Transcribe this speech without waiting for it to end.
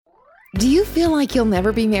Do you feel like you'll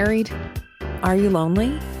never be married? Are you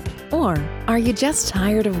lonely? Or are you just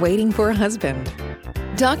tired of waiting for a husband?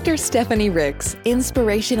 Dr. Stephanie Ricks,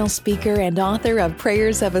 inspirational speaker and author of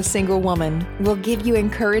Prayers of a Single Woman, will give you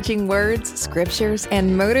encouraging words, scriptures,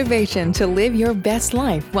 and motivation to live your best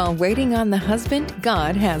life while waiting on the husband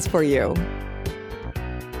God has for you.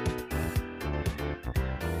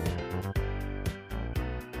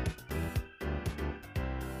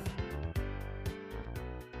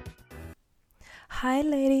 Hi,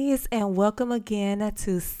 ladies, and welcome again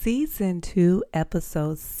to Season 2,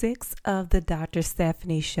 Episode 6 of the Dr.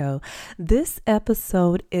 Stephanie Show. This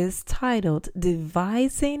episode is titled,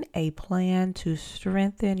 Devising a Plan to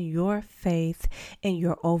Strengthen Your Faith in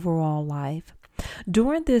Your Overall Life.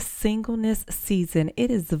 During this singleness season,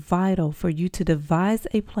 it is vital for you to devise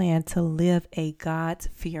a plan to live a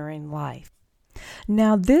God-fearing life.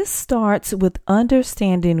 Now, this starts with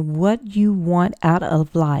understanding what you want out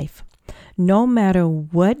of life. No matter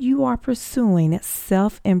what you are pursuing,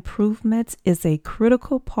 self-improvement is a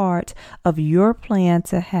critical part of your plan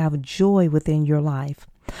to have joy within your life.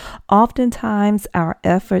 Oftentimes, our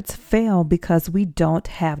efforts fail because we don't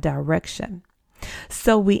have direction.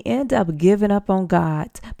 So we end up giving up on God,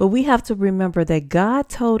 but we have to remember that God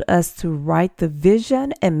told us to write the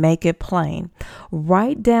vision and make it plain.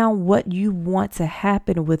 Write down what you want to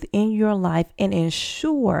happen within your life and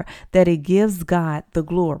ensure that it gives God the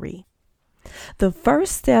glory. The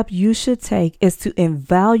first step you should take is to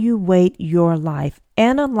evaluate your life.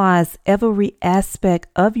 Analyze every aspect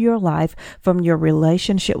of your life, from your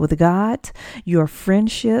relationship with God, your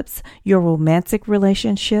friendships, your romantic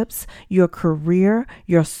relationships, your career,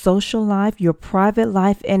 your social life, your private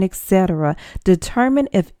life, and etc. Determine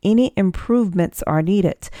if any improvements are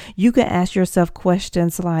needed. You can ask yourself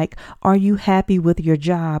questions like, are you happy with your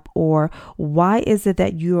job? Or why is it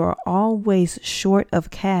that you are always short of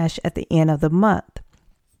cash at the end of the month?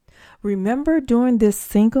 Remember, during this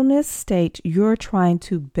singleness state, you're trying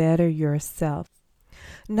to better yourself.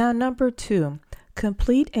 Now, number 2,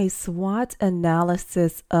 complete a SWOT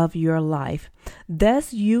analysis of your life.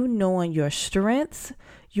 That's you knowing your strengths,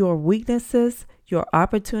 your weaknesses, your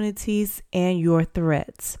opportunities, and your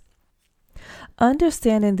threats.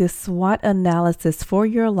 Understanding the SWOT analysis for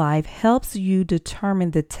your life helps you determine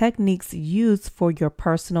the techniques used for your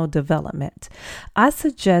personal development. I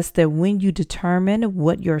suggest that when you determine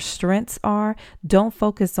what your strengths are, don't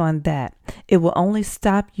focus on that. It will only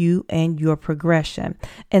stop you and your progression.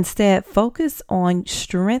 Instead, focus on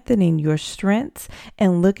strengthening your strengths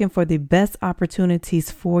and looking for the best opportunities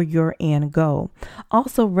for your end goal.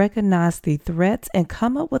 Also, recognize the threats and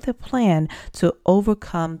come up with a plan to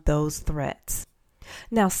overcome those threats.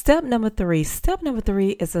 Now, step number 3. Step number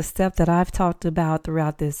 3 is a step that I've talked about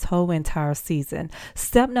throughout this whole entire season.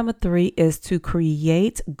 Step number 3 is to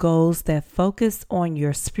create goals that focus on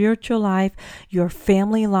your spiritual life, your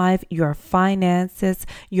family life, your finances,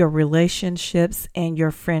 your relationships, and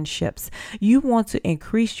your friendships. You want to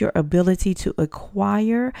increase your ability to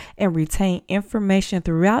acquire and retain information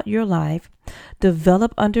throughout your life,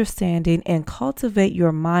 develop understanding, and cultivate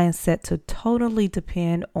your mindset to totally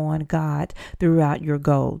depend on God throughout your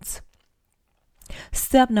goals.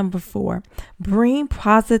 Step number 4, bring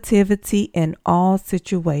positivity in all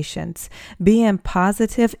situations. Being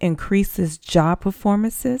positive increases job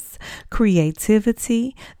performances,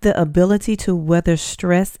 creativity, the ability to weather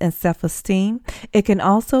stress and self-esteem. It can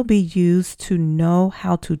also be used to know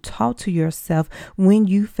how to talk to yourself when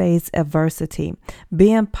you face adversity.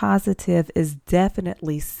 Being positive is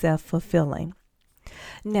definitely self-fulfilling.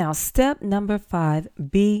 Now, step number 5,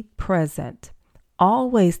 be present.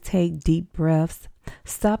 Always take deep breaths.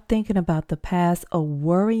 Stop thinking about the past or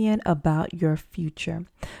worrying about your future.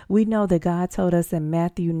 We know that God told us in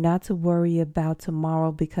Matthew not to worry about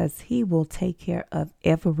tomorrow because He will take care of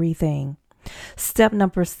everything. Step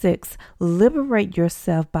number 6, liberate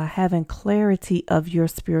yourself by having clarity of your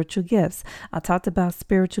spiritual gifts. I talked about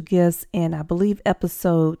spiritual gifts in, I believe,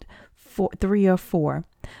 episode 3 or 4.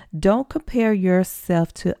 Don't compare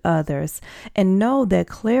yourself to others, and know that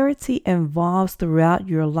clarity involves throughout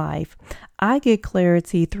your life. I get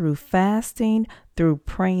clarity through fasting, through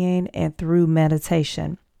praying, and through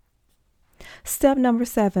meditation. Step number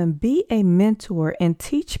 7, be a mentor and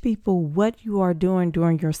teach people what you are doing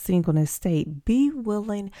during your singleness state. Be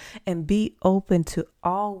willing and be open to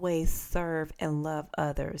always serve and love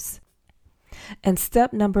others. And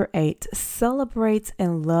step number 8, celebrate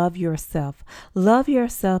and love yourself. Love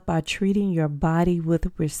yourself by treating your body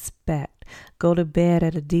with respect. Go to bed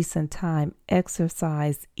at a decent time,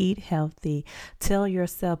 exercise, eat healthy, tell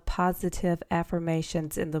yourself positive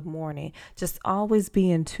affirmations in the morning. Just always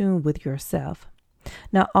be in tune with yourself.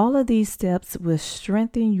 Now, all of these steps will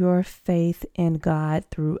strengthen your faith in God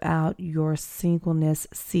throughout your singleness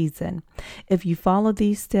season. If you follow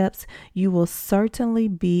these steps, you will certainly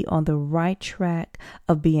be on the right track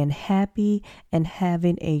of being happy and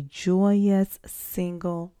having a joyous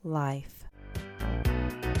single life.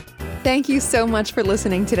 Thank you so much for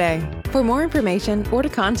listening today. For more information or to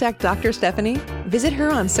contact Dr. Stephanie, visit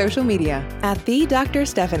her on social media at the Dr.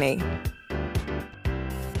 Stephanie.